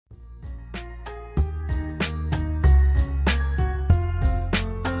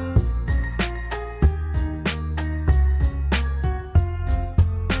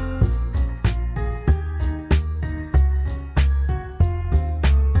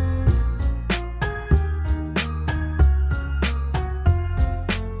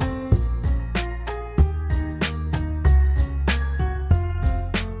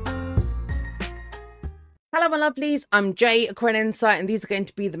my lovelies, I'm Jay, Aquarian Insight, and these are going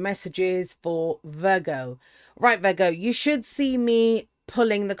to be the messages for Virgo. Right, Virgo, you should see me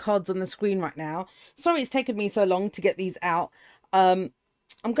pulling the cards on the screen right now. Sorry it's taken me so long to get these out. I'm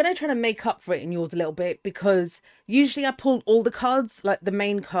going to try to make up for it in yours a little bit because usually I pulled all the cards, like the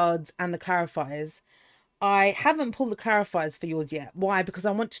main cards and the clarifiers. I haven't pulled the clarifiers for yours yet. Why? Because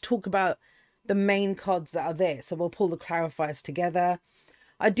I want to talk about the main cards that are there. So we'll pull the clarifiers together.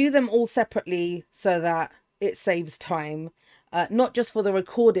 I do them all separately so that it saves time, not just for the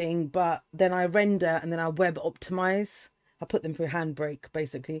recording, but then I render and then I web optimize. I put them through Handbrake,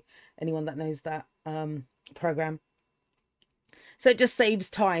 basically. Anyone that knows that program. So it just saves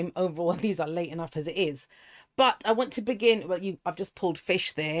time overall. These are late enough as it is. But I want to begin. Well, I've just pulled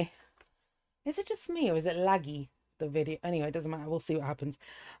fish there. Is it just me or is it laggy, the video? Anyway, it doesn't matter. We'll see what happens.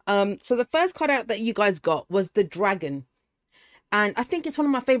 So the first card out that you guys got was the dragon. And I think it's one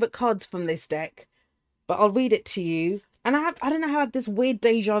of my favorite cards from this deck, but I'll read it to you. And I don't know how I had this weird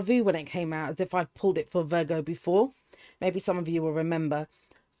deja vu when it came out, as if I've pulled it for Virgo before. Maybe some of you will remember,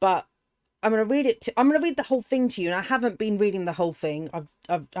 but I'm going to read it. I'm going to read the whole thing to you. And I haven't been reading the whole thing.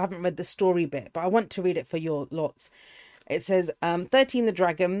 I haven't read the story bit, but I want to read it for your lots. It says, 13, the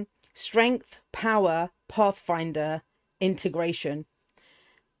dragon, strength, power, pathfinder, integration.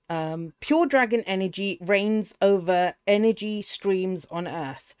 Pure dragon energy reigns over energy streams on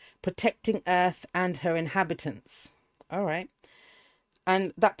Earth, protecting Earth and her inhabitants. All right.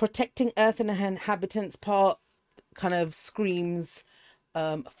 And that protecting Earth and her inhabitants part kind of screams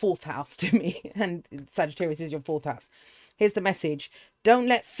fourth house to me. And Sagittarius is your fourth house. Here's the message. Don't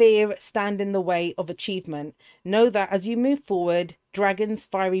let fear stand in the way of achievement. Know that as you move forward, dragon's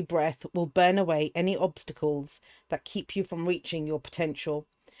fiery breath will burn away any obstacles that keep you from reaching your potential.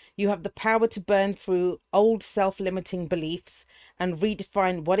 You have the power to burn through old self-limiting beliefs and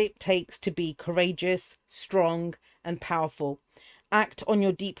redefine what it takes to be courageous, strong, and powerful. Act on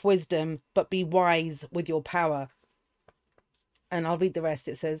your deep wisdom, but be wise with your power. And I'll read the rest.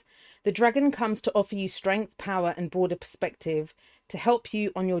 It says, the dragon comes to offer you strength, power, and broader perspective to help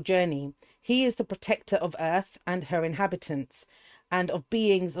you on your journey. He is the protector of Earth and her inhabitants, and of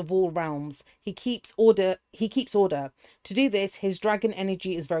beings of all realms. He keeps order. To do this, his dragon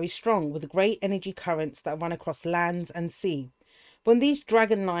energy is very strong, with great energy currents that run across lands and sea. When these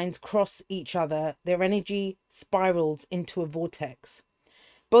dragon lines cross each other, their energy spirals into a vortex.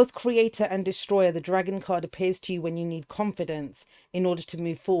 Both creator and destroyer, the dragon card appears to you when you need confidence in order to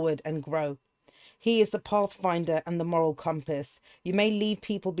move forward and grow. He is the pathfinder and the moral compass. You may leave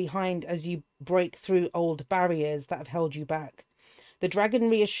people behind as you break through old barriers that have held you back. The dragon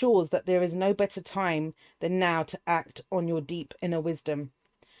reassures that there is no better time than now to act on your deep inner wisdom.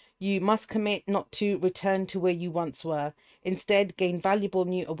 You must commit not to return to where you once were. Instead, gain valuable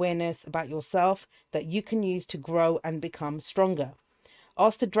new awareness about yourself that you can use to grow and become stronger.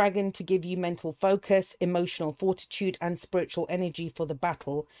 Ask the dragon to give you mental focus, emotional fortitude, and spiritual energy for the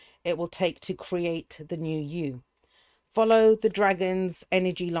battle it will take to create the new you. Follow the dragon's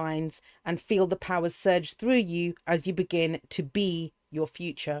energy lines and feel the powers surge through you as you begin to be your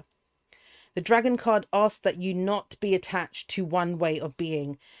future. The dragon card asks that you not be attached to one way of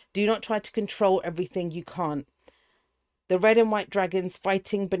being. Do not try to control everything you can't. The red and white dragons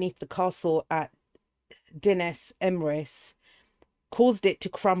fighting beneath the castle at Dinas Emrys caused it to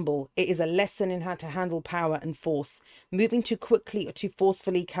crumble. It is a lesson in how to handle power and force. Moving too quickly or too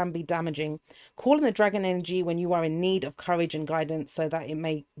forcefully can be damaging. Call in the dragon energy when you are in need of courage and guidance so that it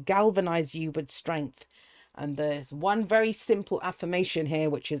may galvanize you with strength. And there's one very simple affirmation here,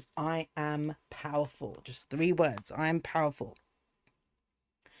 which is I am powerful. Just 3 words. I am powerful.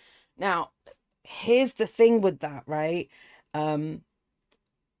 Now, here's the thing with that, right?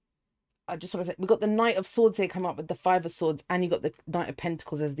 I just want to say, we've got the Knight of Swords here come up with the 5 of Swords, and you've got the Knight of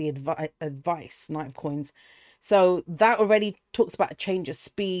Pentacles as the advice, Knight of Coins. So that already talks about a change of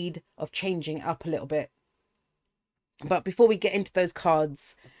speed, of changing it up a little bit. But before we get into those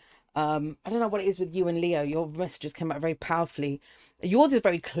cards, I don't know what it is with you and Leo. Your messages came out very powerfully. Yours is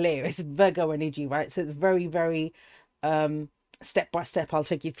very clear. It's Virgo energy, right? So it's very, very step by step. I'll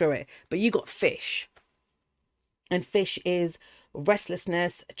take you through it. But you got fish. And fish is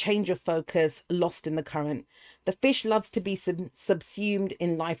restlessness, change of focus, lost in the current. The fish loves to be subsumed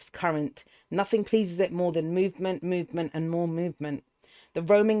in life's current. Nothing pleases it more than movement, and more movement. The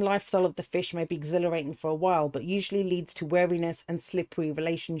roaming lifestyle of the fish may be exhilarating for a while, but usually leads to weariness and slippery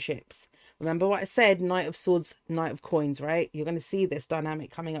relationships. Remember what I said, Knight of Swords, Knight of Coins, right? You're going to see this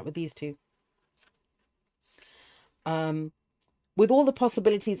dynamic coming up with these two. With all the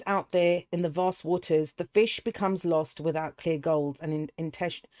possibilities out there in the vast waters, the fish becomes lost without clear goals and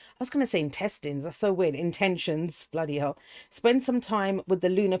intention. I was going to say intestines. That's so weird. Intentions. Bloody hell. Spend some time with the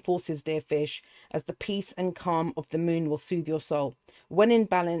lunar forces, dear fish, as the peace and calm of the moon will soothe your soul. When in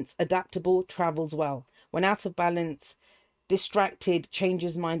balance, adaptable, travels well. When out of balance, distracted,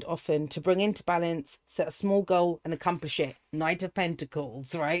 changes mind often. To bring into balance, set a small goal and accomplish it. Knight of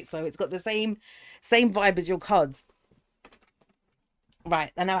Pentacles, right? So it's got the same vibe as your cards.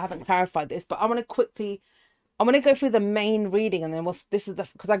 Right, I know I haven't clarified this, but I'm going to go through the main reading, and then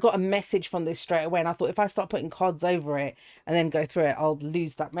because I got a message from this straight away, and I thought if I start putting cards over it and then go through it, I'll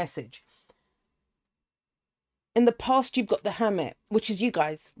lose that message. In the past, you've got the Hermit, which is you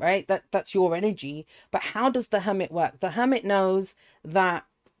guys, right? That's your energy. But how does the Hermit work? The Hermit knows that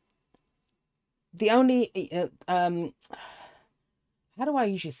the only how do I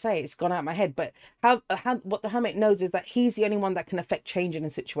usually say it? It's gone out of my head, but how what the Hermit knows is that he's the only one that can affect change in a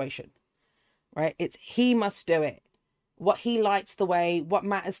situation, right? It's he must do it. What he likes the way, what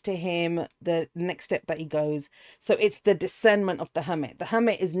matters to him, the next step that he goes. So it's the discernment of the Hermit. The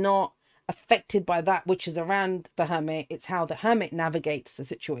Hermit is not affected by that which is around the Hermit. It's how the Hermit navigates the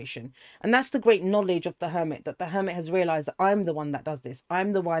situation. And that's the great knowledge of the Hermit, that the Hermit has realized that I'm the one that does this.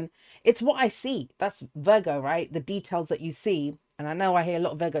 I'm the one. It's what I see. That's Virgo, right? The details that you see. And I know I hear a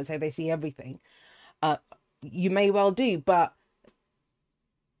lot of Virgos say they see everything. You may well do, but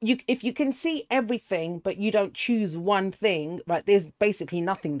if you can see everything, but you don't choose one thing, right? There's basically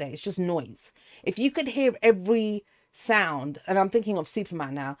nothing there. It's just noise. If you could hear every sound, and I'm thinking of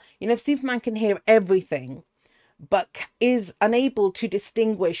Superman now, if Superman can hear everything, but is unable to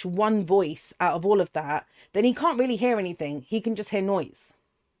distinguish one voice out of all of that, then he can't really hear anything. He can just hear noise.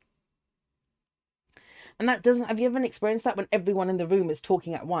 And have you ever experienced that when everyone in the room is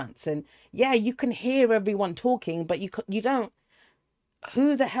talking at once? And yeah, you can hear everyone talking, but you don't,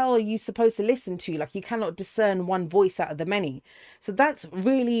 who the hell are you supposed to listen to? Like, you cannot discern one voice out of the many. So that's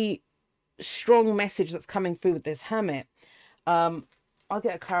really strong message that's coming through with this Hermit. I'll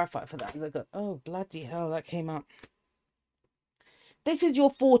get a clarifier for that. They go, oh bloody hell, that came up. This is your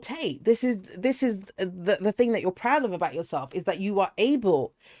forte. This is the thing that you're proud of about yourself, is that you are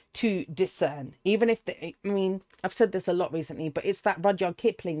able to discern, even if I've said this a lot recently, but it's that Rudyard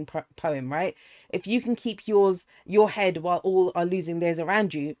Kipling poem, right? If you can keep your head while all are losing theirs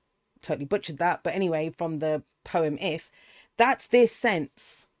around you, totally butchered that, but anyway, from the poem If, that's this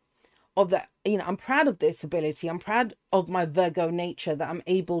sense of that, I'm proud of this ability. I'm proud of my Virgo nature, that I'm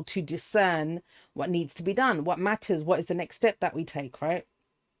able to discern what needs to be done, what matters, what is the next step that we take, right?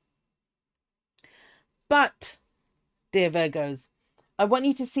 But, dear Virgos, I want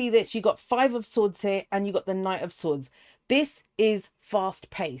you to see this. You got 5 of Swords here, and you got the Knight of Swords. This is fast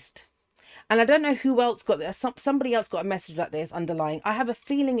paced. And I don't know who else got this. Somebody else got a message like this underlying. I have a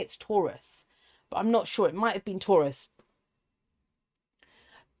feeling it's Taurus, but I'm not sure. It might have been Taurus.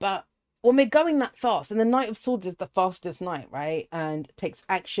 But when we're going that fast, and the Knight of Swords is the fastest knight, right? And takes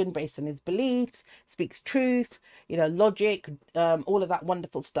action based on his beliefs, speaks truth, logic, all of that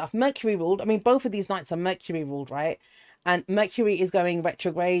wonderful stuff. Mercury ruled. Both of these knights are Mercury ruled, right? And Mercury is going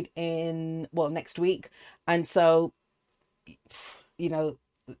retrograde next week. And so,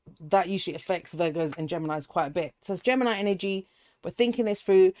 that usually affects Virgos and Geminis quite a bit. So it's Gemini energy. We're thinking this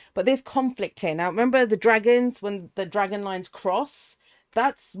through, but there's conflict here. Now, remember the dragons, when the dragon lines cross?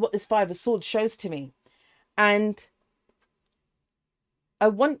 That's what this 5 of Swords shows to me. And I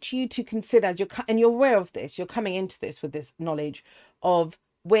want you to consider, and you're aware of this, you're coming into this with this knowledge of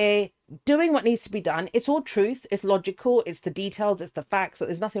we're doing what needs to be done. It's all truth. It's logical. It's the details. It's the facts.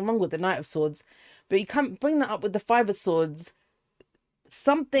 There's nothing wrong with the Knight of Swords. But you can't bring that up with the 5 of Swords.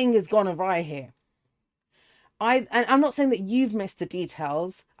 Something has gone awry here. And I'm not saying that you've missed the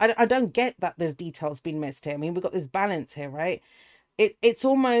details. I don't get that there's details being missed here. We've got this balance here, right? It's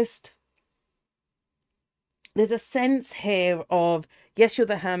almost, there's a sense here of, yes, you're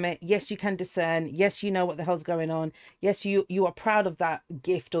the Hermit. Yes, you can discern. Yes, you know what the hell's going on. Yes, you are proud of that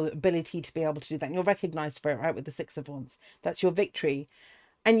gift or ability to be able to do that. And you're recognized for it, right? With the 6 of Wands. That's your victory.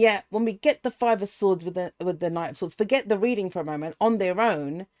 And yet, when we get the 5 of Swords with the Knight of Swords, forget the reading for a moment. On their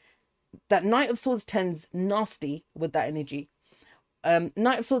own, that Knight of Swords turns nasty with that energy.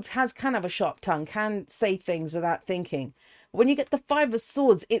 Knight of Swords can have a sharp tongue, can say things without thinking. When you get the 5 of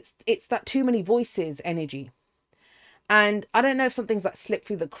Swords, it's that too many voices energy. And I don't know if something's like slipped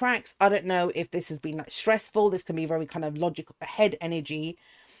through the cracks. I don't know if this has been like stressful. This can be very kind of logical, head energy.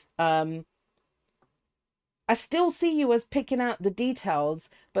 I still see you as picking out the details,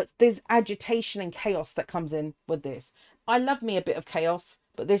 but there's agitation and chaos that comes in with this. I love me a bit of chaos,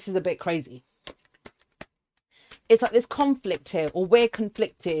 but this is a bit crazy. it's like this conflict here, or we're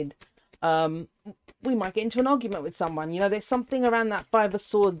conflicted. We might get into an argument with someone. There's something around that Five of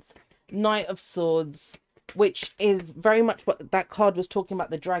Swords, Knight of Swords, which is very much what that card was talking about,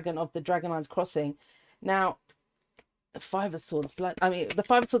 the dragon of the dragon lines crossing. Now, the Five of Swords, the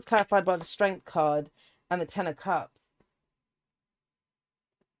Five of Swords clarified by the Strength card and the Ten of Cups.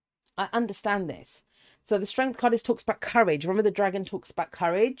 I understand this. So the Strength card talks about courage. Remember, the dragon talks about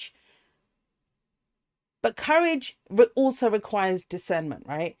courage. But courage also requires discernment,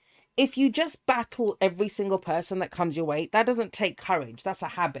 right? If you just battle every single person that comes your way, that doesn't take courage. That's a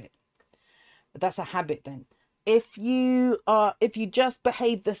habit. That's a habit then. If you just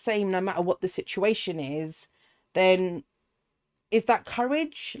behave the same no matter what the situation is, then is that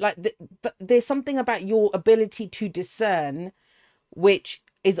courage? Like there's something about your ability to discern, which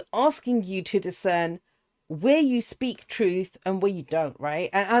is asking you to discern where you speak truth and where you don't, right?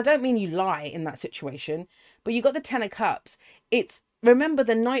 And I don't mean you lie in that situation, but you got the Ten of Cups. Remember,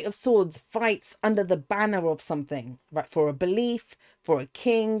 the Knight of Swords fights under the banner of something, right? For a belief, for a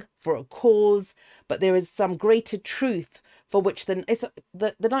king, for a cause, but there is some greater truth for which the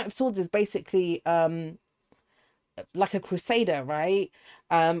Knight of Swords is basically like a crusader, right?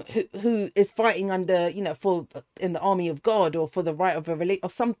 Who is fighting under, for in the army of God, or for the right of a religion or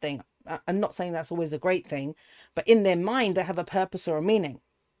something. I'm not saying that's always a great thing, but in their mind they have a purpose or a meaning.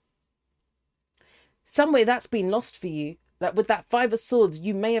 Somewhere that's been lost for you. Like with that Five of Swords,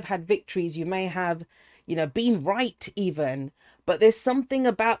 you may have had victories, you may have, been right even, but there's something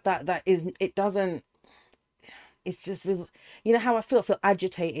about that it's just, how I feel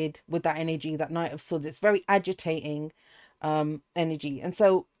agitated with that energy, that Knight of Swords. It's very agitating energy. And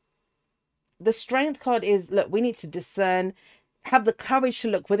so the Strength card is, look, we need to discern, have the courage to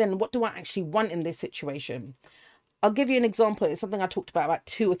look within. What do I actually want in this situation? I'll give you an example. It's something I talked about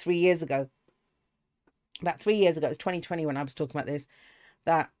 2 or 3 years ago. About 3 years ago, it was 2020 when I was talking about this,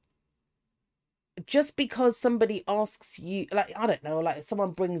 that just because somebody asks you, like, I don't know, like if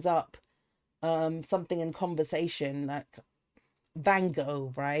someone brings up something in conversation, like Van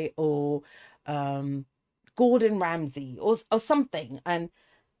Gogh, right? Or Gordon Ramsay or something, and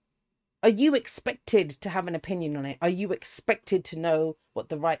are you expected to have an opinion on it? Are you expected to know what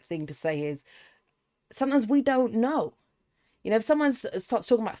the right thing to say is? Sometimes we don't know. If someone starts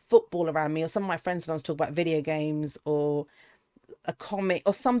talking about football around me, or some of my friends sometimes talk about video games or a comic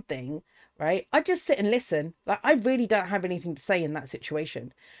or something, right? I just sit and listen. Like, I really don't have anything to say in that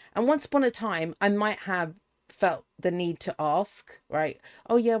situation. And once upon a time, I might have felt the need to ask, right?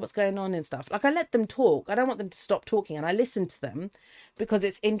 Oh yeah, what's going on and stuff. Like, I let them talk. I don't want them to stop talking, and I listen to them because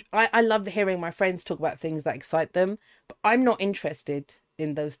I love hearing my friends talk about things that excite them, but I'm not interested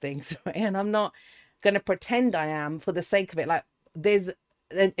in those things, right? And I'm not going to pretend I am for the sake of it. Like, there's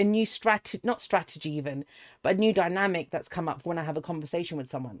a new strategy, not strategy even, but a new dynamic that's come up when I have a conversation with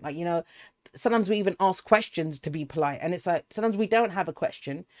someone. Like, sometimes we even ask questions to be polite, and it's like sometimes we don't have a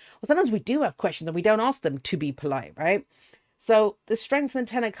question, or sometimes we do have questions and we don't ask them to be polite, right? So the Strength and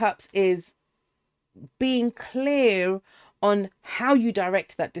Ten of Cups is being clear on how you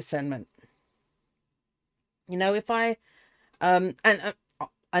direct that discernment. If I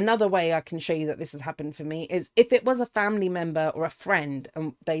another way I can show you that this has happened for me is if it was a family member or a friend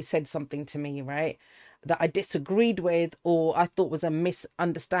and they said something to me, right, that I disagreed with, or I thought was a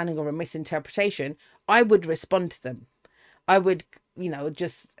misunderstanding or a misinterpretation, I would respond to them. I would,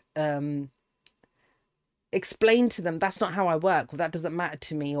 just explain to them, that's not how I work, or that doesn't matter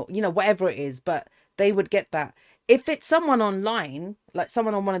to me, or, whatever it is, but they would get that. If it's someone online, like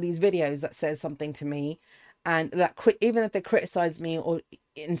someone on one of these videos that says something to me, and that even if they criticize me or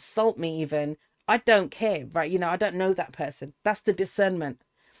insult me even, I don't care, right? I don't know that person. That's the discernment.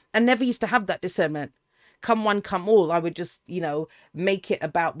 I never used to have that discernment. Come one, come all. I would just, make it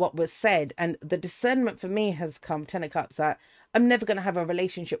about what was said. And the discernment for me has come, Ten of Cups, that I'm never going to have a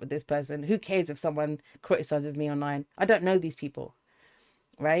relationship with this person. Who cares if someone criticizes me online? I don't know these people,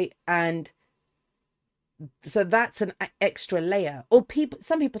 right? And so that's an extra layer. Or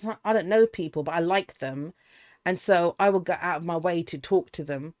some people, I don't know people, but I like them. And so I will go out of my way to talk to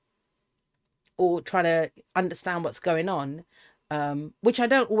them or try to understand what's going on, which I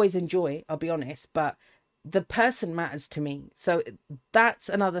don't always enjoy, I'll be honest, but the person matters to me. So that's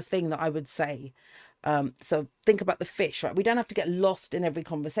another thing that I would say. So think about the fish, right? We don't have to get lost in every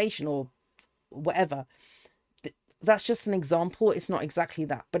conversation or whatever. That's just an example. It's not exactly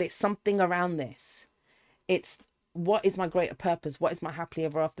that, but it's something around this. It's, what is my greater purpose? What is my happily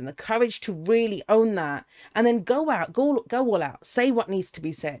ever after? And the courage to really own that, and then go all out, say what needs to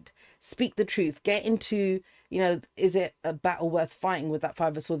be said, speak the truth, get into, is it a battle worth fighting with that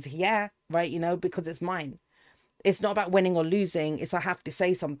Five of Swords? Yeah, right. Because it's mine. It's not about winning or losing. It's I have to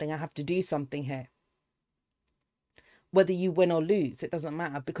say something. I have to do something here. Whether you win or lose, it doesn't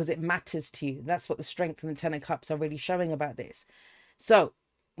matter because it matters to you. That's what the Strength and the Ten of Cups are really showing about this. So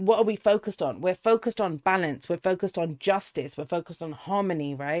what are we focused on? We're focused on balance. We're focused on justice. We're focused on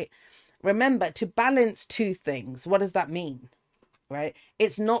harmony, right? Remember, to balance two things, what does that mean, right?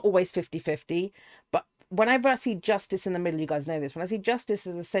 It's not always 50-50, but whenever I see justice in the middle, you guys know this, when I see justice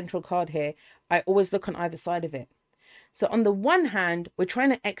as a central card here, I always look on either side of it. So on the one hand, we're trying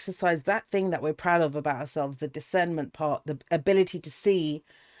to exercise that thing that we're proud of about ourselves, the discernment part, the ability to see,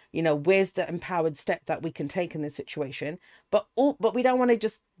 where's the empowered step that we can take in this situation. But we don't want to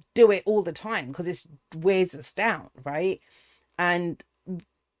just do it all the time because it wears us down, right? And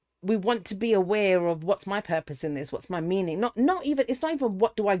we want to be aware of what's my purpose in this, what's my meaning. It's not even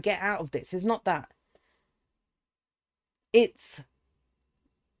what do I get out of this. It's not that. It's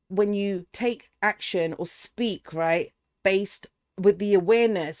when you take action or speak, right, based with the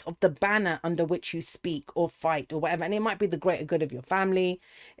awareness of the banner under which you speak or fight or whatever. And it might be the greater good of your family.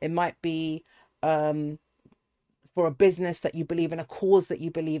 It might be for a business that you believe in, a cause that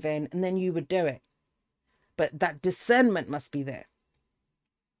you believe in, and then you would do it. But that discernment must be there.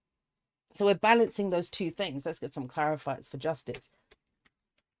 So we're balancing those two things. Let's get some clarifiers for justice.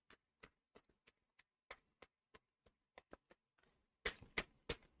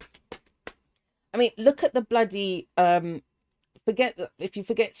 I mean, look at the bloody, if you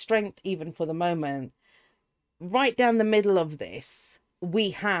forget strength even for the moment, right down the middle of this,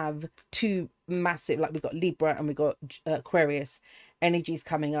 we have two massive, like we've got Libra and we've got Aquarius energies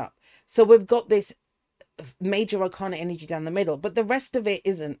coming up. So we've got this major arcana energy down the middle, but the rest of it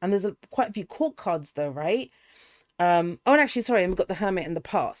isn't. And there's quite a few court cards though, right? And actually, sorry, and we've got the Hermit in the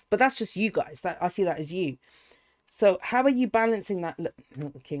past, but that's just you guys. That I see that as you. So how are you balancing that? Look,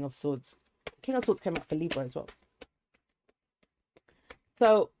 the King of Swords. King of Swords came up for Libra as well.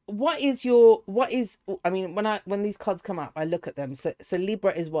 So I mean, when these cards come up, I look at them. So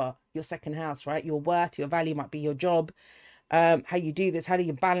Libra is what? Your second house, right? Your worth, your value might be your job. How you do this, how do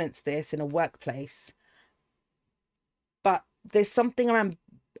you balance this in a workplace? But there's something around,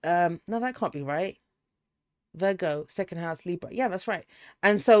 no, that can't be right. Virgo, second house, Libra. Yeah, that's right.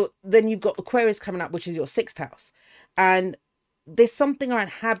 And so then you've got Aquarius coming up, which is your sixth house. And there's something around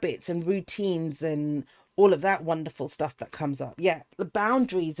habits and routines and all of that wonderful stuff that comes up. Yeah, the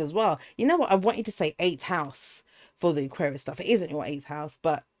boundaries as well. You know what? I want you to say eighth house for the Aquarius stuff. It isn't your eighth house,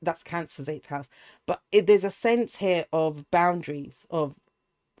 but that's Cancer's eighth house. But there's a sense here of boundaries, of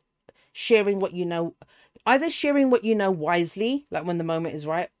sharing what you know, either sharing what you know wisely, like when the moment is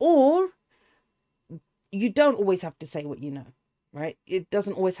right, or you don't always have to say what you know, right? It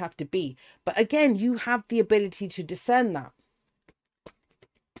doesn't always have to be. But again, you have the ability to discern that.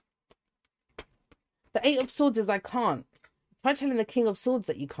 The Eight of Swords is I can't. Try telling the King of Swords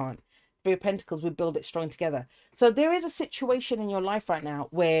that you can't. Three of Pentacles, we build it strong together. So there is a situation in your life right now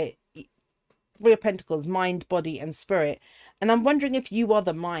where Three of Pentacles, mind, body, and spirit. And I'm wondering if you are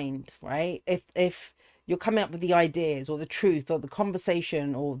the mind, right? If you're coming up with the ideas or the truth or the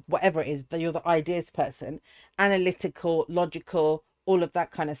conversation or whatever it is, that you're the ideas person, analytical, logical, all of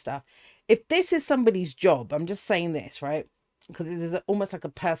that kind of stuff. If this is somebody's job, I'm just saying this, right? Because there's almost like a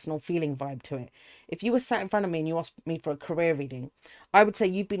personal feeling vibe to it. If you were sat in front of me and you asked me for a career reading, I would say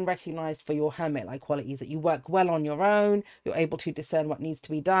you've been recognized for your hermit-like qualities, that you work well on your own, you're able to discern what needs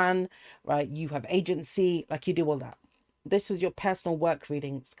to be done, right? You have agency, like you do all that. This was your personal work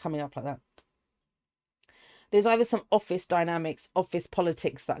readings coming up like that. There's either some office dynamics, office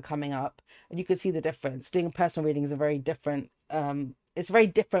politics that are coming up, and you can see the difference. Doing a personal reading is a very different, it's very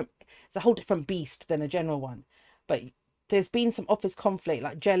different, it's a whole different beast than a general one. But there's been some office conflict,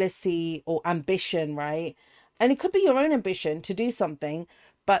 like jealousy or ambition, right? And it could be your own ambition to do something,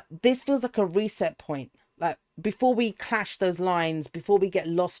 but this feels like a reset point. Like before we clash those lines, before we get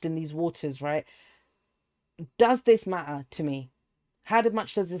lost in these waters, right? Does this matter to me? How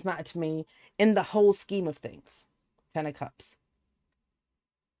much does this matter to me in the whole scheme of things? Ten of Cups.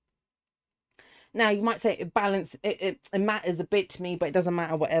 Now, you might say it matters a bit to me, but it doesn't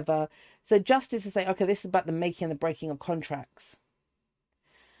matter, whatever. So justice is say, okay, this is about the making and the breaking of contracts.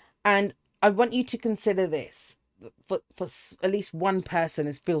 And I want you to consider this for at least one person,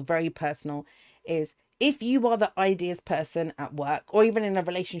 this feels very personal, is if you are the ideas person at work or even in a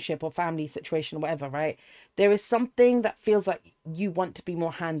relationship or family situation or whatever, right? There is something that feels like you want to be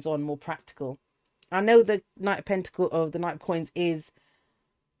more hands-on, more practical. I know the Knight of Pentacles or the Knight of Coins is,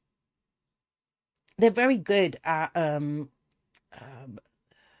 they're very good at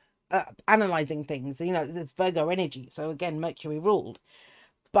analyzing things. You know, it's Virgo energy. So again, Mercury ruled.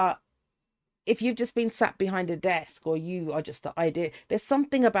 But if you've just been sat behind a desk, or you are just the idea, there's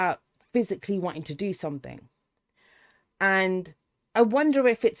something about physically wanting to do something. And I wonder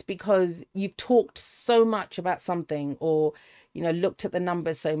if it's because you've talked so much about something, or, looked at the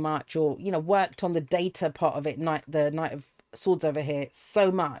numbers so much, or, worked on the data part of it, the Knight of Swords over here,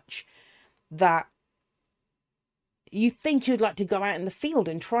 so much that you think you'd like to go out in the field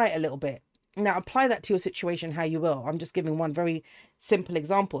and try it a little bit. Now, apply that to your situation how you will. I'm just giving one very simple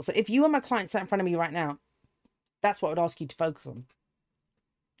example. So if you were my client sat in front of me right now, that's what I would ask you to focus on.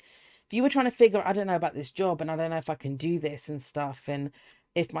 If you were trying to figure, I don't know about this job, and I don't know if I can do this and stuff, and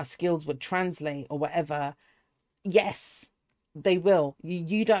if my skills would translate or whatever, yes, they will.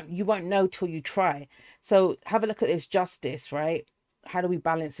 You won't know till you try. So have a look at this justice, right? How do we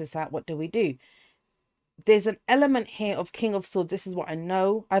balance this out? What do we do? There's an element here of King of Swords. This is what I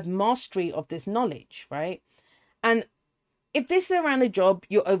know. I've mastery of this knowledge, right? And if this is around a job,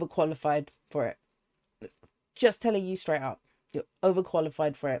 you're overqualified for it. Just telling you straight up, you're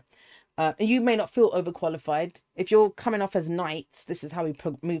overqualified for it. And you may not feel overqualified. If you're coming off as knights, this is how we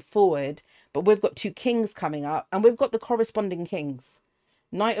move forward. But we've got 2 kings coming up, and we've got the corresponding kings.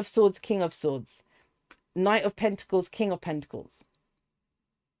 Knight of Swords, King of Swords. Knight of Pentacles, King of Pentacles.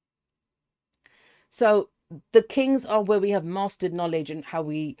 So the kings are where we have mastered knowledge and how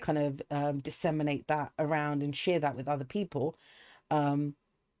we kind of disseminate that around and share that with other people.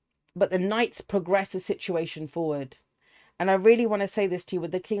 But the knights progress the situation forward. And I really want to say this to you,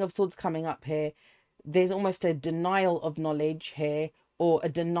 with the King of Swords coming up here, there's almost a denial of knowledge here, or a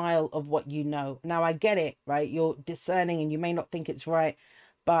denial of what you know. Now, I get it, right? You're discerning and you may not think it's right.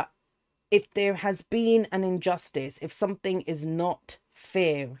 But if there has been an injustice, if something is not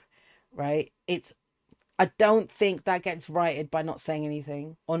fair, right? I don't think that gets righted by not saying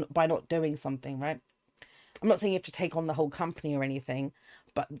anything, or by not doing something, right? I'm not saying you have to take on the whole company or anything,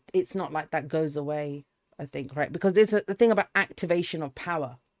 but it's not like that goes away, I think, right? Because there's the thing about activation of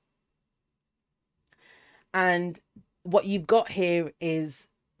power. And what you've got here is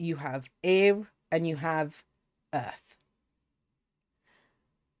you have air and you have earth.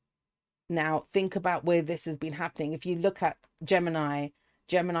 Now, think about where this has been happening. If you look at Gemini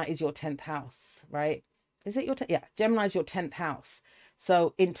is your 10th house, right? Is it your yeah, Gemini is your 10th house.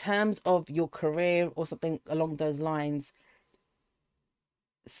 So in terms of your career or something along those lines,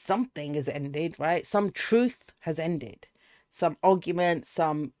 something has ended, right? Some truth has ended. Some argument,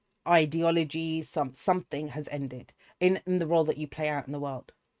 some ideology, something has ended in the role that you play out in the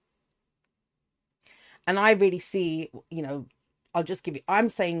world. And I really see, I'll just give you, I'm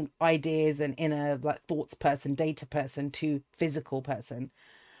saying ideas and inner like thoughts person, data person to physical person,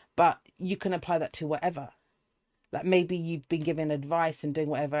 but you can apply that to whatever. Like maybe you've been given advice and doing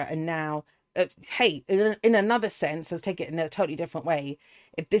whatever, and now, hey, in another sense, let's take it in a totally different way.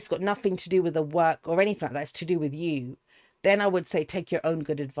 If this got nothing to do with the work or anything like that, it's to do with you, then I would say take your own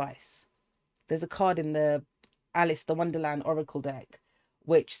good advice. There's a card in the Alice the Wonderland Oracle deck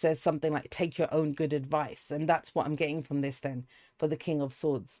which says something like take your own good advice, and that's what I'm getting from this then for the King of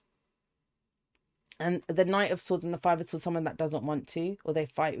Swords. And the Knight of Swords and the Five of Swords, someone that doesn't want to, or they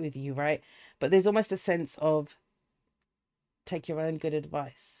fight with you, right? But there's almost a sense of take your own good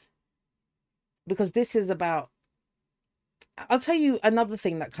advice, because this is about, I'll tell you another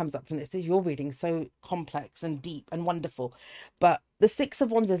thing that comes up from this. Your reading so complex and deep and wonderful, but the Six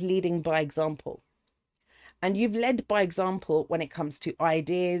of Wands is leading by example, and you've led by example when it comes to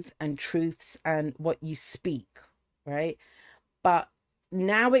ideas and truths and what you speak, right? But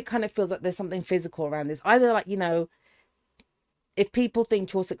now it kind of feels like there's something physical around this, either like, if people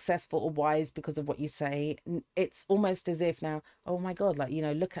think you're successful or wise because of what you say, it's almost as if now, oh my God, like,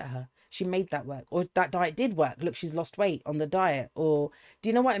 look at her. She made that work, or that diet did work. Look, she's lost weight on the diet. Or do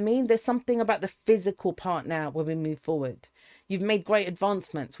you know what I mean? There's something about the physical part now where we move forward. You've made great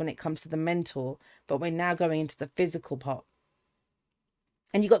advancements when it comes to the mental, but we're now going into the physical part.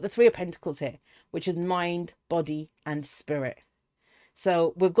 And you got the Three of Pentacles here, which is mind, body, and spirit.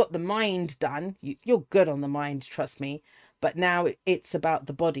 So we've got the mind done. You're good on the mind, trust me. But now it's about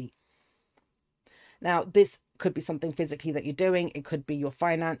the body. Now, this could be something physically that you're doing. It could be your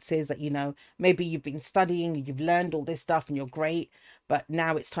finances that, maybe you've been studying, you've learned all this stuff and you're great. But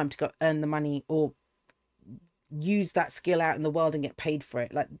now it's time to go earn the money or use that skill out in the world and get paid for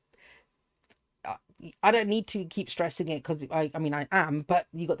it. Like, I don't need to keep stressing it because I am. But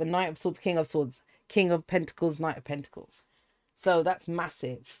you got the Knight of Swords, King of Pentacles, Knight of Pentacles. So that's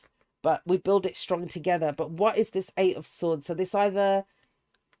massive. But we build it strong together. But what is this Eight of Swords? So this either,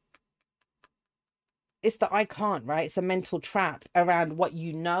 it's the I can't, right? It's a mental trap around what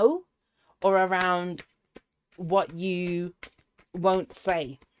you know or around what you won't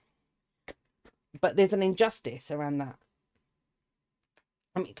say. but there's an injustice around that.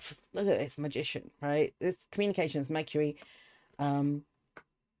 I mean, look at this Magician, right? This communications, Mercury.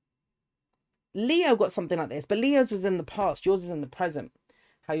 Leo got something like this, but Leo's was in the past. Yours is in the present,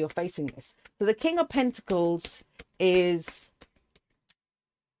 how you're facing this. So the King of Pentacles is,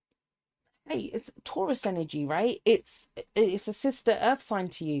 hey, it's Taurus energy, right? It's a sister earth sign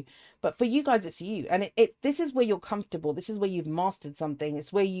to you, but for you guys, it's you. And this is where you're comfortable. This is where you've mastered something.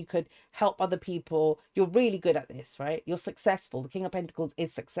 It's where you could help other people. You're really good at this, right? You're successful. The King of Pentacles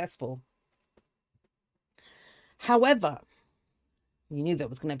is successful. However, you knew there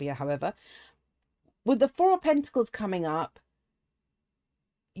was going to be a however. With the Four of Pentacles coming up,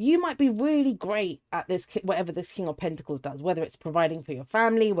 you might be really great at this, whatever this King of Pentacles does, whether it's providing for your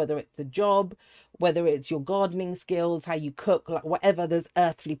family, whether it's the job, whether it's your gardening skills, how you cook, like whatever those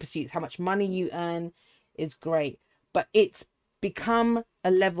earthly pursuits, how much money you earn is great. But it's become a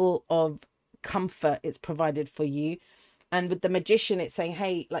level of comfort it's provided for you. And with the Magician, it's saying,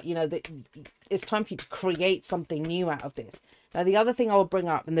 hey, like, you know, it's time for you to create something new out of this. Now, the other thing I will bring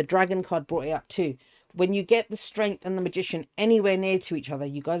up, and the Dragon card brought it up too, when you get the Strength and the Magician anywhere near to each other,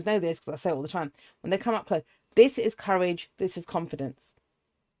 you guys know this because I say it all the time, when they come up close, this is courage, this is confidence.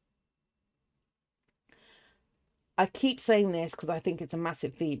 I keep saying this because I think it's a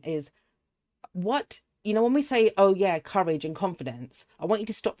massive theme, is what, you know, when we say, oh yeah, courage and confidence, I want you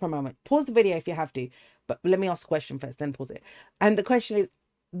to stop for a moment. Pause the video if you have to, but let me ask a question first, then pause it. And the question is,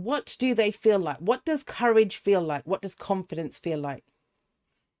 what do they feel like? What does courage feel like? What does confidence feel like?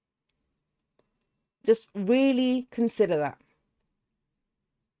 Just really consider that.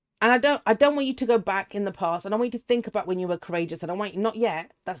 And I don't want you to go back in the past. I don't want you to think about when you were courageous. I don't want you, not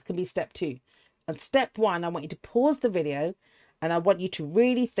yet. That can be step 2. And step 1, I want you to pause the video and I want you to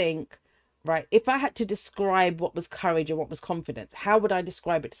really think, right, if I had to describe what was courage and what was confidence, how would I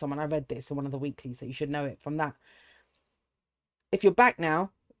describe it to someone? I read this in one of the weeklies, so you should know it from that. If you're back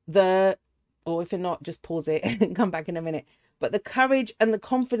now, or if you're not, just pause it and come back in a minute. But the courage and the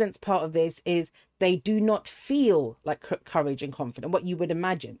confidence part of this is they do not feel like courage and confidence, what you would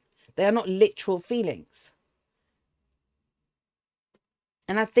imagine. They are not literal feelings.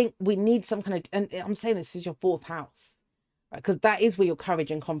 And I think we need some kind of, and I'm saying this is your 4th house, right? Because that is where your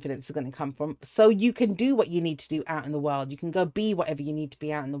courage and confidence is going to come from. So you can do what you need to do out in the world. You can go be whatever you need to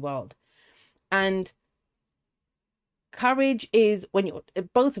be out in the world. And courage is when you're,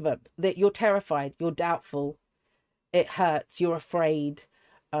 both of them, that you're terrified, you're doubtful, it hurts, you're afraid,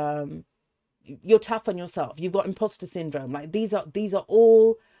 you're tough on yourself, you've got imposter syndrome. Like these are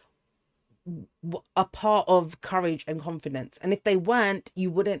all a part of courage and confidence. And if they weren't,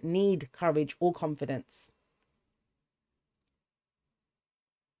 you wouldn't need courage or confidence.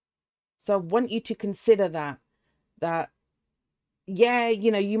 So I want you to consider that yeah,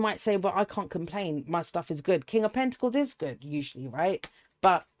 you know, you might say, well, I can't complain, my stuff is good. King of Pentacles is good usually, right?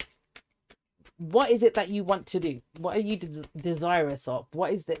 But what is it that you want to do? What are you desirous of?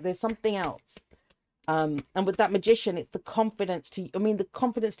 What is it? There's something else. And with that Magician, it's the confidence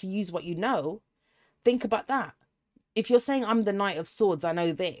to use what you know. Think about that. If you're saying I'm the Knight of Swords, I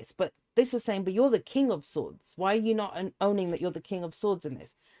know this, but this is saying, but you're the King of Swords. Why are you not owning that you're the King of Swords in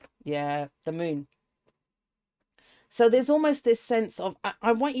this? Yeah, the Moon. So there's almost this sense of,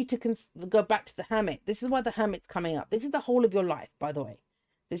 I want you to go back to the Hermit. This is why the Hermit's coming up. This is the whole of your life, by the way.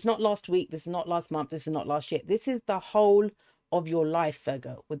 This is not last week. This is not last month. This is not last year. This is the whole of your life,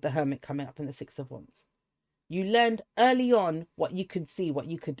 Virgo, with the Hermit coming up in the 6 of Wands. You learned early on what you could see, what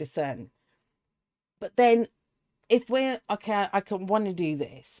you could discern. But then if we're, okay, I can want to do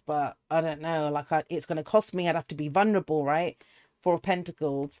this, but I don't know, like it's going to cost me. I'd have to be vulnerable, right? 4 of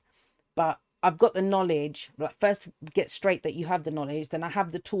Pentacles. But I've got the knowledge. Like first get straight that you have the knowledge. Then I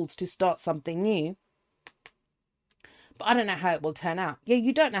have the tools to start something new. But I don't know how it will turn out. Yeah,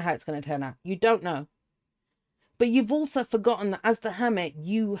 you don't know how it's going to turn out. You don't know. But you've also forgotten that as the Hermit,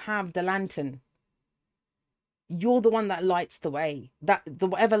 you have the lantern. You're the one that lights the way.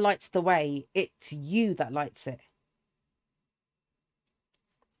 Whatever lights the way, it's you that lights it.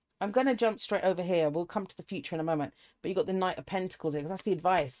 I'm going to jump straight over here. We'll come to the future in a moment. But you got the Knight of Pentacles here, because that's the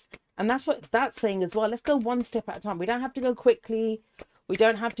advice. And that's what that's saying as well. Let's go one step at a time. We don't have to go quickly. We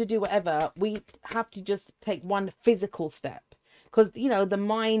don't have to do whatever. We have to just take one physical step. Because, you know, the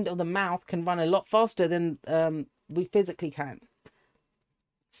mind or the mouth can run a lot faster than we physically can.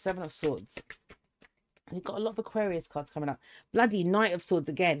 7 of Swords. You've got a lot of Aquarius cards coming up. Bloody Knight of Swords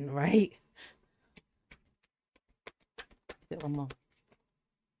again, right? Get one more.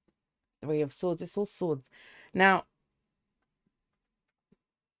 3 of Swords. It's all swords. Now,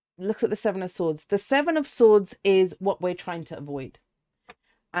 look at the 7 of Swords. The 7 of Swords is what we're trying to avoid.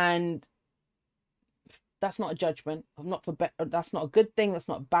 And That's not a judgment. I'm not for that's not a good thing. That's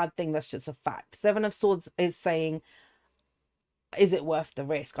not a bad thing. That's just a fact. Seven of Swords is saying, is it worth the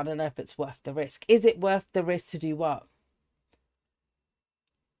risk? I don't know if it's worth the risk. Is it worth the risk to do what?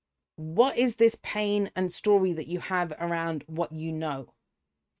 What is this pain and story that you have around what you know?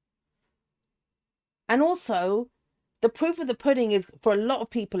 And also, the proof of the pudding is, for a lot of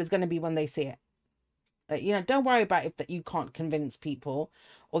people, is going to be when they see it. Don't worry about if that you can't convince people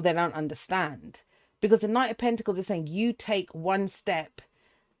or they don't understand. Because the Knight of Pentacles is saying you take one step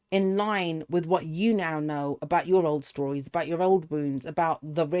in line with what you now know about your old stories, about your old wounds, about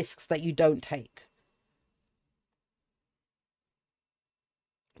the risks that you don't take.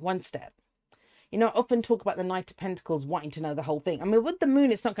 One step. I often talk about the Knight of Pentacles wanting to know the whole thing. I mean, with the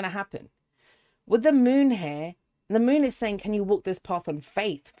moon, it's not going to happen. With the moon here, the moon is saying, can you walk this path on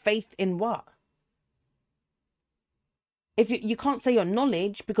faith? Faith in what? If you can't say your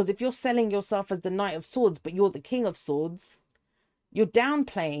knowledge, because if you're selling yourself as the Knight of Swords, but you're the King of Swords, you're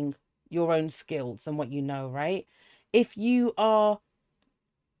downplaying your own skills and what you know, right? If you are,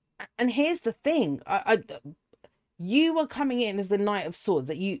 and here's the thing, you are coming in as the Knight of Swords,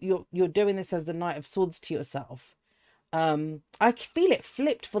 that you're doing this as the Knight of Swords to yourself. I feel it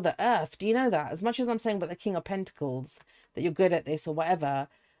flipped for the earth. Do you know that? As much as I'm saying about the King of Pentacles, that you're good at this or whatever,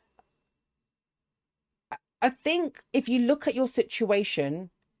 I think if you look at your situation,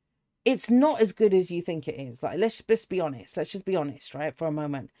 it's not as good as you think it is. Like, let's just be honest. Let's just be honest, right? For a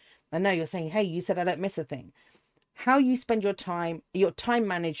moment. I know you're saying, hey, you said I don't miss a thing. How you spend your time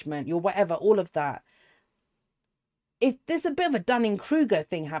management, your whatever, all of that. There's a bit of a Dunning-Kruger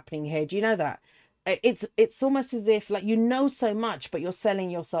thing happening here. Do you know that? It's almost as if, like, you know so much, but you're selling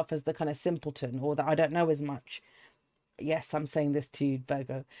yourself as the kind of simpleton, or that I don't know as much. Yes, I'm saying this to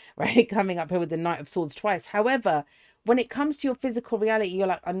Virgo, right? Coming up here with the Knight of Swords twice. However, when it comes to your physical reality, you're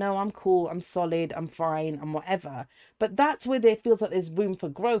like, I know I'm cool, I'm solid, I'm fine, I'm whatever. But that's where there feels like there's room for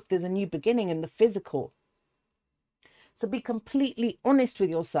growth. There's a new beginning in the physical. So be completely honest with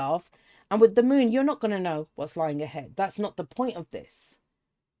yourself. And with the moon, you're not going to know what's lying ahead. That's not the point of this.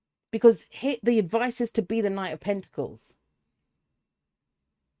 Because the advice is to be the Knight of Pentacles.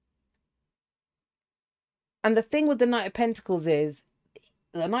 And the thing with the Knight of Pentacles is,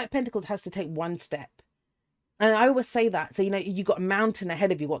 the Knight of Pentacles has to take one step. And I always say that. So, you've got a mountain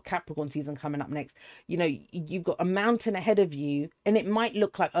ahead of you. What Capricorn season coming up next? You've got a mountain ahead of you. And it might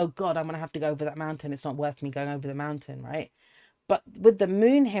look like, oh God, I'm going to have to go over that mountain. It's not worth me going over the mountain, right? But with the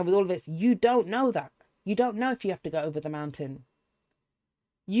moon here, with all of this, you don't know that. You don't know if you have to go over the mountain.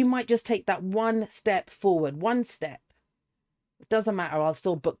 You might just take that one step forward, one step. It doesn't matter, I'll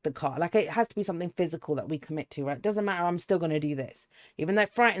still book the car. Like, it has to be something physical that we commit to, right? It doesn't matter, I'm still going to do this. Even though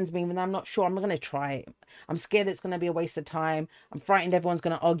it frightens me, even though I'm not sure, I'm going to try it. I'm scared it's going to be a waste of time. I'm frightened everyone's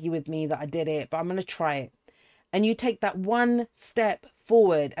going to argue with me that I did it, but I'm going to try it. And you take that one step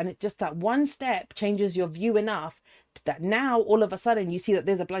forward, and that one step changes your view enough that now all of a sudden you see that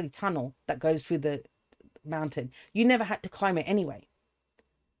there's a bloody tunnel that goes through the mountain. You never had to climb it anyway.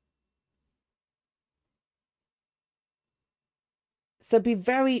 So be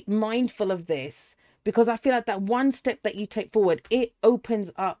very mindful of this, because I feel like that one step that you take forward, it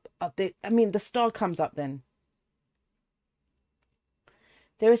opens up the star comes up then.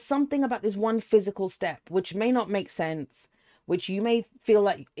 There is something about this one physical step which may not make sense, which you may feel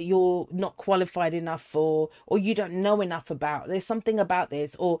like you're not qualified enough for, or you don't know enough about. There's something about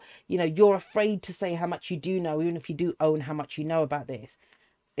this, or, you're afraid to say how much you do know, even if you do own how much you know about this.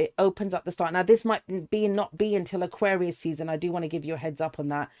 It opens up the start. Now, this might not be until Aquarius season. I do want to give you a heads up on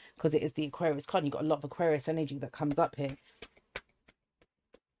that, because it is the Aquarius card. You've got a lot of Aquarius energy that comes up here.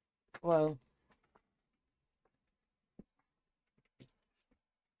 Well,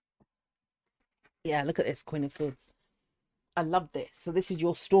 yeah, look at this, Queen of Swords. I love this. So this is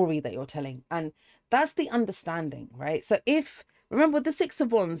your story that you're telling. And that's the understanding, right? So remember, with the Six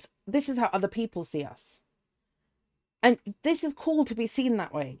of Wands, this is how other people see us. And this is cool to be seen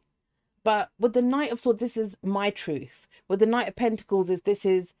that way. But with the Knight of Swords, this is my truth. With the Knight of Pentacles, this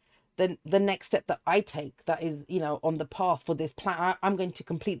is the next step that I take. That is, on the path for this plan. I'm going to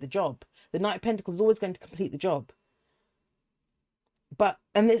complete the job. The Knight of Pentacles is always going to complete the job.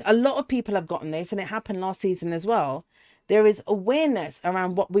 And a lot of people have gotten this, and it happened last season as well. There is awareness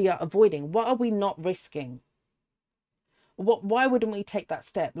around what we are avoiding. What are we not risking? Why wouldn't we take that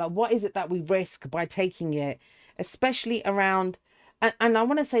step? Like, what is it that we risk by taking it? Especially around, and I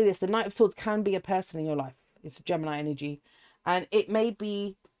want to say this, the Knight of Swords can be a person in your life. It's a Gemini energy. And it may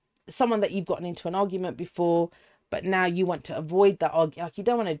be someone that you've gotten into an argument before, but now you want to avoid that argument. Like, you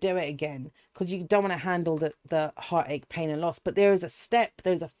don't want to do it again, because you don't want to handle the heartache, pain and loss. But there is a step,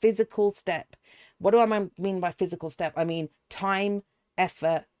 there's a physical step What do I mean by physical step? I mean time,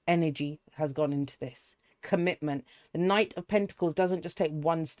 effort, energy has gone into this. Commitment. The Knight of Pentacles doesn't just take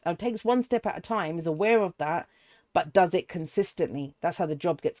takes one step at a time, is aware of that, but does it consistently. That's how the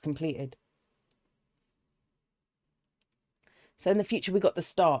job gets completed. So in the future, we got the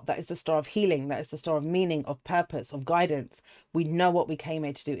star. That is the star of healing. That is the star of meaning, of purpose, of guidance. We know what we came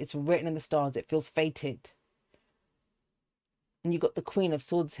here to do. It's written in the stars. It feels fated. And you got the Queen of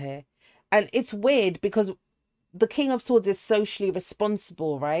Swords here. And it's weird because the King of Swords is socially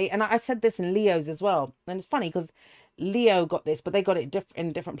responsible, right? And I said this in Leo's as well. And it's funny because Leo got this, but they got it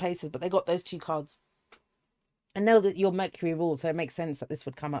in different places. But they got those two cards. I know that your Mercury rules, so it makes sense that this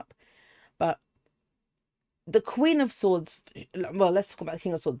would come up. But the Queen of Swords, well, let's talk about the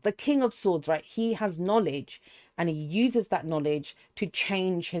King of Swords. The King of Swords, right? He has knowledge and he uses that knowledge to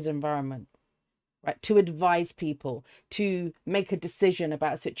change his environment, right? To advise people, to make a decision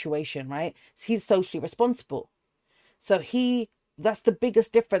about a situation, right? He's socially responsible. So that's the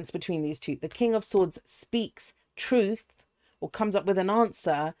biggest difference between these two. The King of Swords speaks truth or comes up with an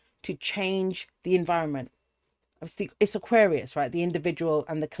answer to change the environment. Obviously, it's Aquarius, right? The individual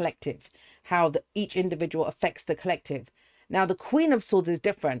and the collective, how each individual affects the collective. Now, the Queen of Swords is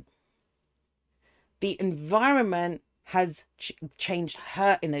different. The environment has changed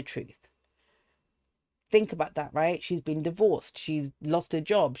her inner truth. Think about that, right? She's been divorced. She's lost her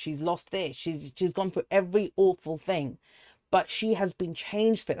job. She's lost this. She's gone through every awful thing, but she has been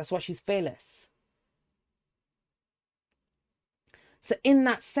changed for it. That's why she's fearless. So in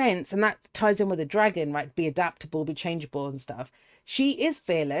that sense, and that ties in with the dragon, right? Be adaptable, be changeable and stuff. She is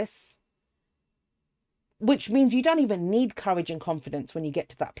fearless, which means you don't even need courage and confidence when you get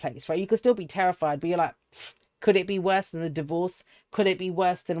to that place, right? You could still be terrified, but you're like, could it be worse than the divorce? Could it be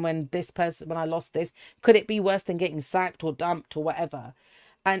worse than when I lost this? Could it be worse than getting sacked or dumped or whatever?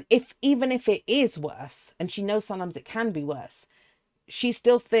 And even if it is worse, and she knows sometimes it can be worse, she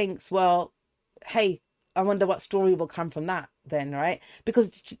still thinks, well, hey, I wonder what story will come from that then, right?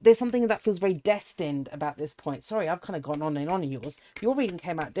 Because there's something that feels very destined about this point. Sorry, I've kind of gone on and on in yours. Your reading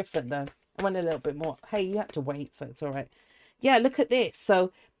came out different though. I went a little bit more. Hey, you had to wait, so it's all right. Yeah, look at this.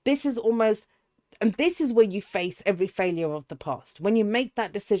 So this is almost, and this is where you face every failure of the past. When you make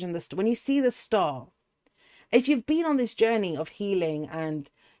that decision, when you see the star, if you've been on this journey of healing and,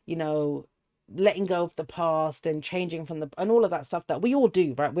 you know, letting go of the past and changing and all of that stuff that we all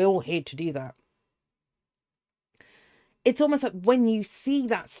do, right? We're all here to do that. It's almost like when you see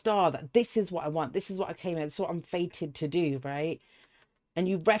that star, that this is what I want, this is what I came here, this is what I'm fated to do, right? And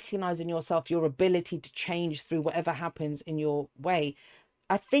you recognize in yourself your ability to change through whatever happens in your way.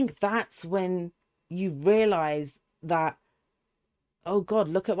 I think that's when you realize that, oh God,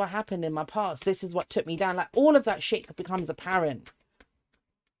 look at what happened in my past. This is what took me down. Like all of that shit becomes apparent.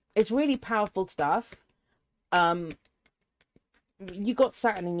 It's really powerful stuff. You got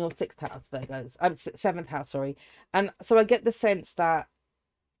Saturn in your 6th house, Virgos. 7th house, sorry. And so I get the sense that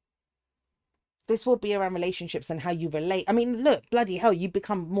this will be around relationships and how you relate. I mean, look, bloody hell, you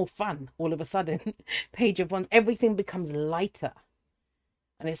become more fun all of a sudden. Page of Wands, everything becomes lighter.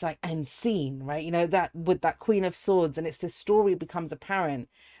 And it's like, and seen, right? You know, that with that Queen of Swords, and it's the story becomes apparent.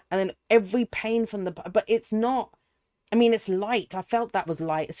 And then every pain from but it's not, I mean, it's light. I felt that was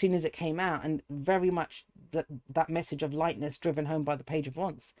light as soon as it came out, and very much that message of lightness driven home by the Page of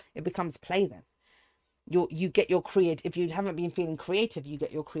Wands. It becomes play then. You get your if you haven't been feeling creative, you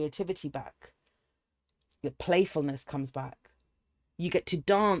get your creativity back. The playfulness comes back. You get to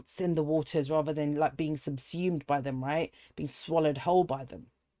dance in the waters rather than like being subsumed by them, right? Being swallowed whole by them.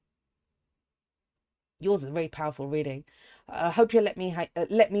 Yours is a very powerful reading. I hope you'll let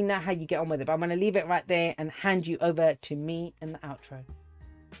me know how you get on with it. But I'm going to leave it right there and hand you over to me in the outro.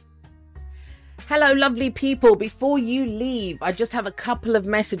 Hello, lovely people. Before you leave, I just have a couple of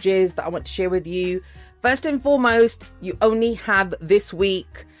messages that I want to share with you. First and foremost, you only have this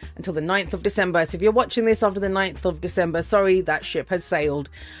week until the 9th of December. So if you're watching this after the 9th of December, sorry, that ship has sailed.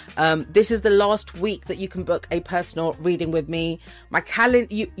 This is the last week that you can book a personal reading with me. My calendar,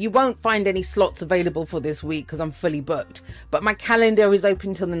 you won't find any slots available for this week because I'm fully booked. But my calendar is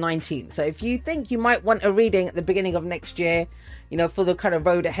open till the 19th. So if you think you might want a reading at the beginning of next year, you know, for the kind of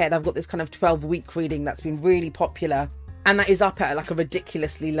road ahead, I've got this kind of 12-week reading that's been really popular. And that is up at like a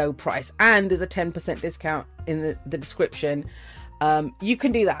ridiculously low price. And there's a 10% discount in the description. You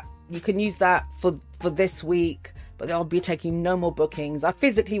can do that. You can use that for this week. But I'll be taking no more bookings. I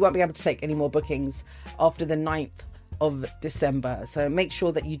physically won't be able to take any more bookings after the 9th of December. So make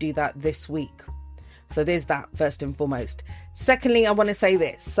sure that you do that this week. So there's that first and foremost. Secondly, I want to say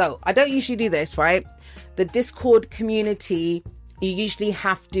this. So I don't usually do this, right? The Discord community You usually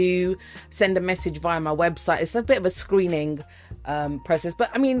have to send a message via my website. It's a bit of a screening process, but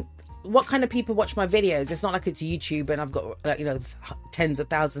I mean, what kind of people watch my videos? It's not like it's YouTube and I've got tens of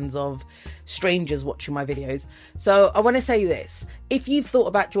thousands of strangers watching my videos. So I want to say this: if you've thought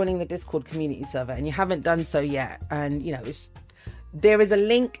about joining the Discord community server and you haven't done so yet, and there is a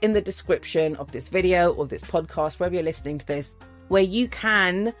link in the description of this video or this podcast, wherever you're listening to this, where you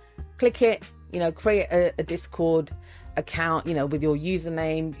can click it, create a Discord account, with your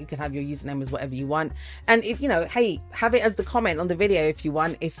username. You can have your username as whatever you want, and if hey, have it as the comment on the video if you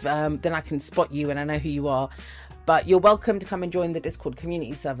want, if then I can spot you and I know who you are. But you're welcome to come and join the Discord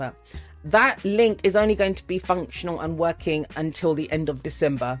community server. That link is only going to be functional and working until the end of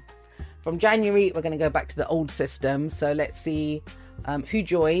December. From January we're going to go back to the old system, so let's see who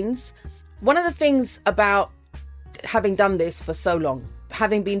joins. One of the things about having done this for so long,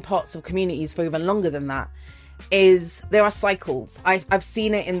 having been parts of communities for even longer than that, is there are cycles. I've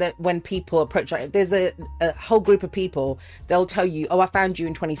seen it when people approach, like there's a whole group of people, they'll tell you, oh, I found you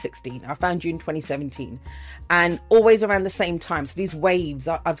in 2016, I found you in 2017, and always around the same time. So these waves,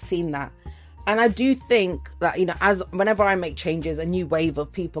 I've seen that. And I do think that, as whenever I make changes, a new wave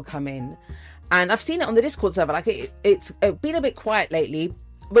of people come in, and I've seen it on the Discord server. Like it's been a bit quiet lately,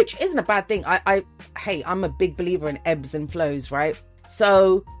 which isn't a bad thing. I'm a big believer in ebbs and flows, right?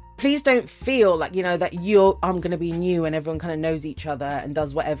 So please don't feel like, that I'm going to be new and everyone kind of knows each other and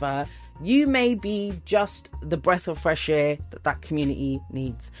does whatever. You may be just the breath of fresh air that community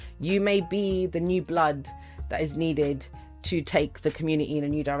needs. You may be the new blood that is needed to take the community in a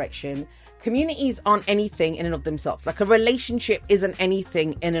new direction. Communities aren't anything in and of themselves. Like a relationship isn't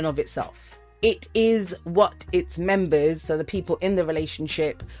anything in and of itself. It is what its members, so the people in the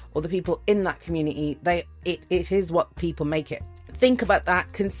relationship or the people in that community, it is what people make it. Think about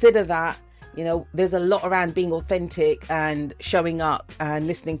that, consider that. There's a lot around being authentic and showing up and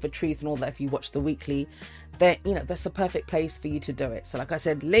listening for truth and all that. If you watch the weekly, then that's a perfect place for you to do it. So like I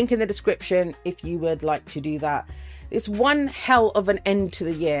said, link in the description if you would like to do that. It's one hell of an end to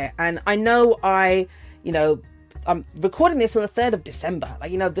the year, and I know I'm recording this on the 3rd of December.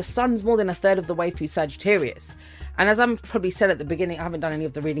 The sun's more than a third of the way through Sagittarius. And as I'm probably said at the beginning, I haven't done any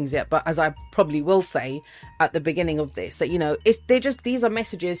of the readings yet, but as I probably will say at the beginning of this, that, these are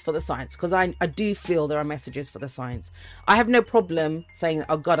messages for the signs, because I do feel there are messages for the signs. I have no problem saying,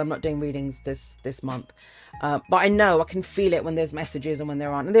 oh God, I'm not doing readings this month. But I know I can feel it when there's messages and when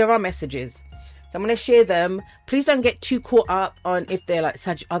there aren't. And there are messages. So I'm going to share them. Please don't get too caught up on if they're like,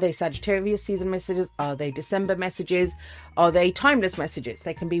 are they Sagittarius season messages? Are they December messages? Are they timeless messages?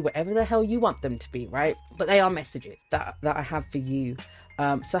 They can be whatever the hell you want them to be, right? But they are messages that I have for you.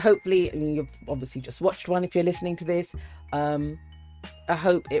 So hopefully, you've obviously just watched one if you're listening to this. I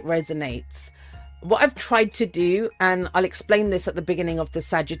hope it resonates. What I've tried to do, and I'll explain this at the beginning of the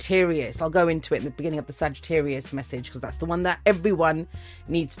Sagittarius. I'll go into it in the beginning of the Sagittarius message, because that's the one that everyone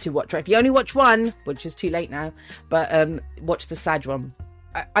needs to watch. Right? If you only watch one, which is too late now, but watch the Sag one.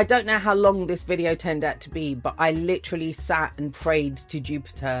 I don't know how long this video turned out to be, but I literally sat and prayed to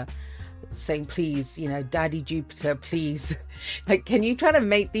Jupiter, saying, please, Daddy Jupiter, please, like, can you try to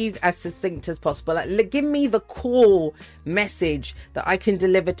make these as succinct as possible? Like, give me the core message that I can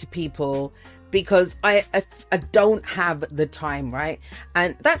deliver to people, because I don't have the time, right?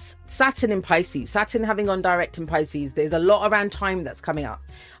 And that's Saturn in Pisces. Saturn having gone direct in Pisces, there's a lot around time that's coming up.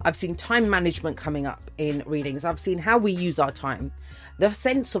 I've seen time management coming up in readings. I've seen how we use our time, the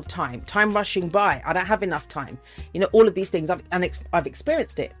sense of time rushing by. I don't have enough time. All of these things, I've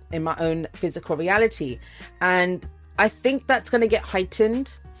experienced it in my own physical reality. And I think that's going to get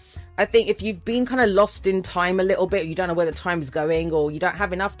heightened. I think if you've been kind of lost in time a little bit, you don't know where the time is going, or you don't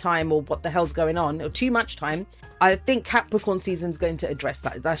have enough time, or what the hell's going on, or too much time, I think Capricorn season is going to address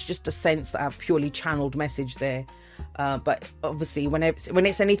that. That's just a sense that I've purely channeled message there. But obviously, when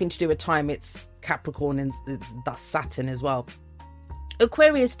it's anything to do with time, it's Capricorn and thus Saturn as well.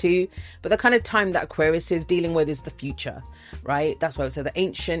 Aquarius too, but the kind of time that Aquarius is dealing with is the future, right? That's why I would say the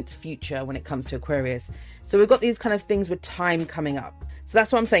ancient future when it comes to Aquarius. So we've got these kind of things with time coming up. So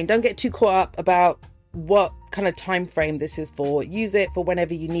that's what I'm saying. Don't get too caught up about what kind of time frame this is for. Use it for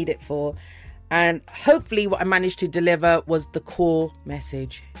whenever you need it for. And hopefully what I managed to deliver was the core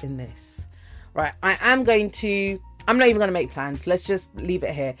message in this. Right, I'm not even going to make plans. Let's just leave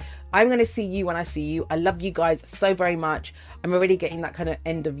it here. I'm going to see you when I see you. I love you guys so very much. I'm already getting that kind of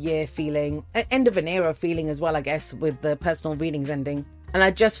end of year feeling, end of an era feeling as well, I guess, with the personal readings ending. And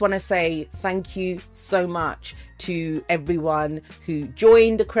I just want to say thank you so much to everyone who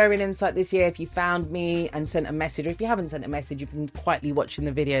joined Aquarian Insight this year. If you found me and sent a message, or if you haven't sent a message, you've been quietly watching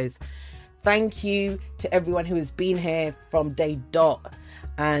the videos. Thank you to everyone who has been here from day dot.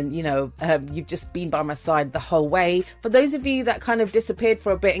 And, you know, you've just been by my side the whole way. For those of you that kind of disappeared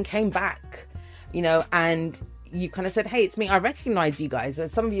for a bit and came back, you know, and you kind of said, hey, it's me. I recognize you guys.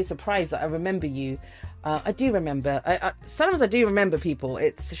 Some of you are surprised that I remember you. I do remember. Sometimes I do remember people.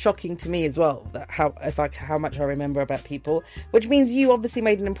 It's shocking to me as well that how much I remember about people, which means you obviously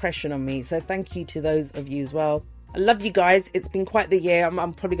made an impression on me. So thank you to those of you as well. I love you guys. It's been quite the year.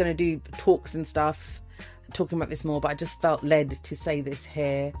 I'm probably going to do talks and stuff, talking about this more, but I just felt led to say this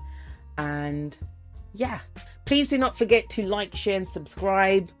here. And yeah, please do not forget to like, share and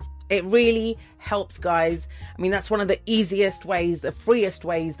subscribe. It really helps, guys. I mean, that's one of the easiest ways, the freest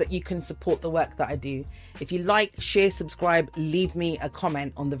ways that you can support the work that I do. If you like, share, subscribe, leave me a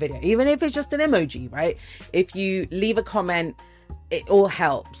comment on the video, even if it's just an emoji, right? If you leave a comment, it all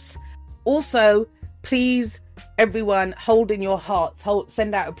helps. Also, please, everyone, hold in your hearts,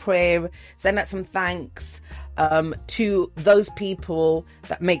 send out a prayer, send out some thanks to those people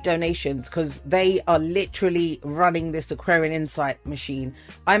that make donations, because they are literally running this Aquarian Insight machine.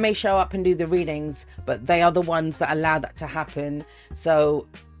 I may show up and do the readings, but they are the ones that allow that to happen. So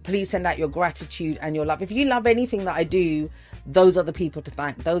please send out your gratitude and your love. If you love anything that I do, those are the people to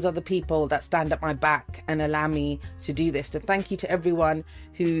thank. Those are the people that stand at my back and allow me to do this. So thank you to everyone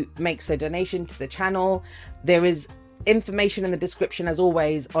who makes a donation to the channel. There is information in the description, as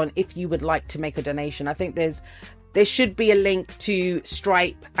always, on if you would like to make a donation. I think there should be a link to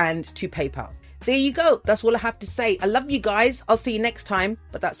Stripe and to PayPal. There you go. That's all I have to say. I love you guys. I'll see you next time,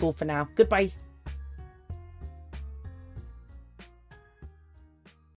 but that's all for now. Goodbye.